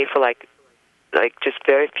texted me for like just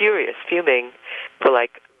very furious, fuming for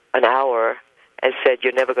like an hour, and said,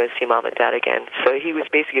 "You're never going to see Mom and Dad again." So he was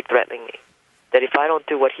basically threatening me that if I don't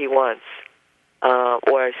do what he wants,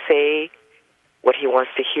 or say what he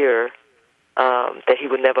wants to hear, that he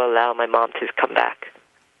would never allow my mom to come back.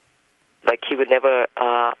 Like he would never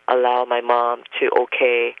allow my mom to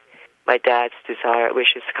okay my dad's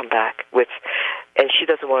wishes to come back with, and she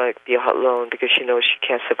doesn't want to be alone because she knows she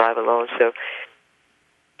can't survive alone. So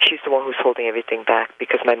she's the one who's holding everything back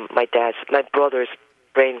because my brother's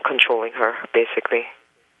brain controlling her basically.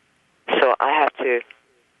 So I have to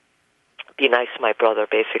be nice to my brother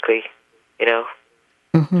basically, you know.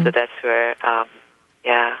 Mm-hmm. So that's where,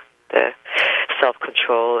 the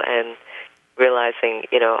self-control and realizing,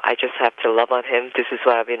 you know, I just have to love on him. This is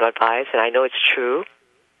what I've been advised, and I know it's true.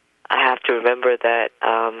 I have to remember that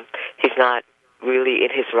he's not really in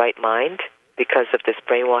his right mind because of this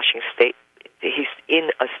brainwashing state. He's in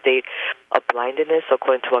a state of blindness,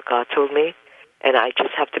 according to what God told me, and I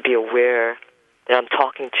just have to be aware that I'm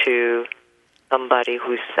talking to somebody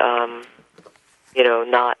who's,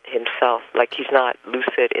 not himself. Like he's not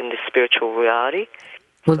lucid in the spiritual reality.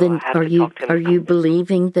 Well, so then, are you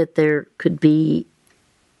believing that there could be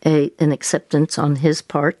an acceptance on his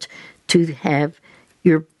part to have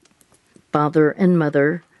your father and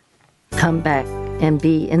mother come back and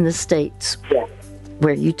be in the States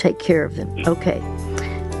where you take care of them? Okay.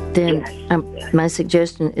 Then my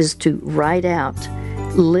suggestion is to write out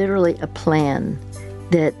literally a plan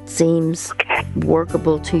that seems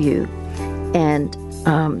workable to you, and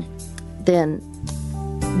then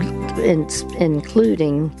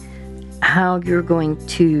including how you're going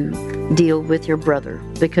to deal with your brother,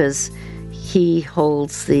 because he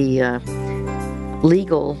holds the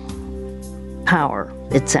legal power,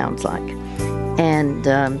 it sounds like, and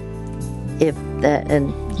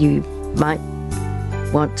and you might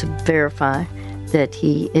want to verify that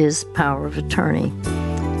he is power of attorney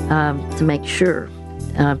to make sure.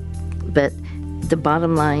 But the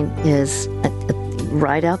bottom line is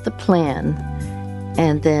write out the plan,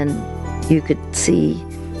 and then you could see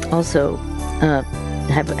also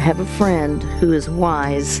have a friend who is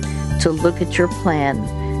wise to look at your plan,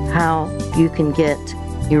 how you can get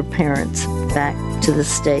your parents back to the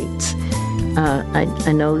States.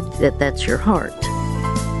 I know that that's your heart,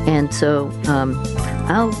 and so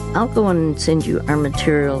I'll go on and send you our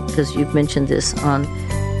material, because you've mentioned this on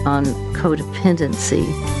codependency,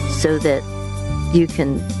 so that you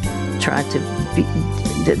can try to be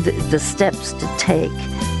the steps to take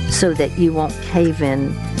so that you won't cave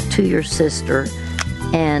in to your sister.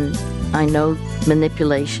 And I know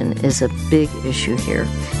manipulation is a big issue here,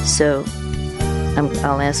 so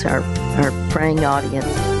I'll ask our praying audience.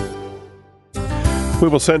 We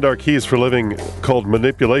will send our keys for living called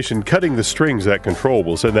Manipulation, Cutting the Strings That Control.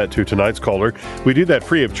 We'll send that to tonight's caller. We do that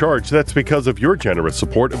free of charge. That's because of your generous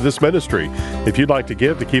support of this ministry. If you'd like to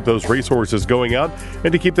give to keep those resources going out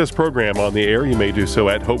and to keep this program on the air, you may do so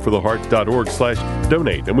at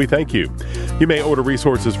hopefortheheart.org/donate, and we thank you. You may order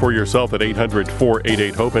resources for yourself at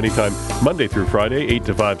 800-488-HOPE anytime Monday through Friday, 8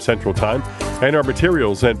 to 5 Central Time. And our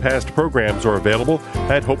materials and past programs are available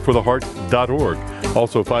at hopefortheheart.org.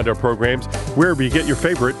 Also find our programs wherever you get your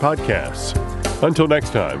favorite podcasts. Until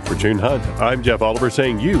next time, for June Hunt, I'm Jeff Oliver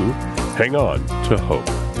saying you hang on to hope.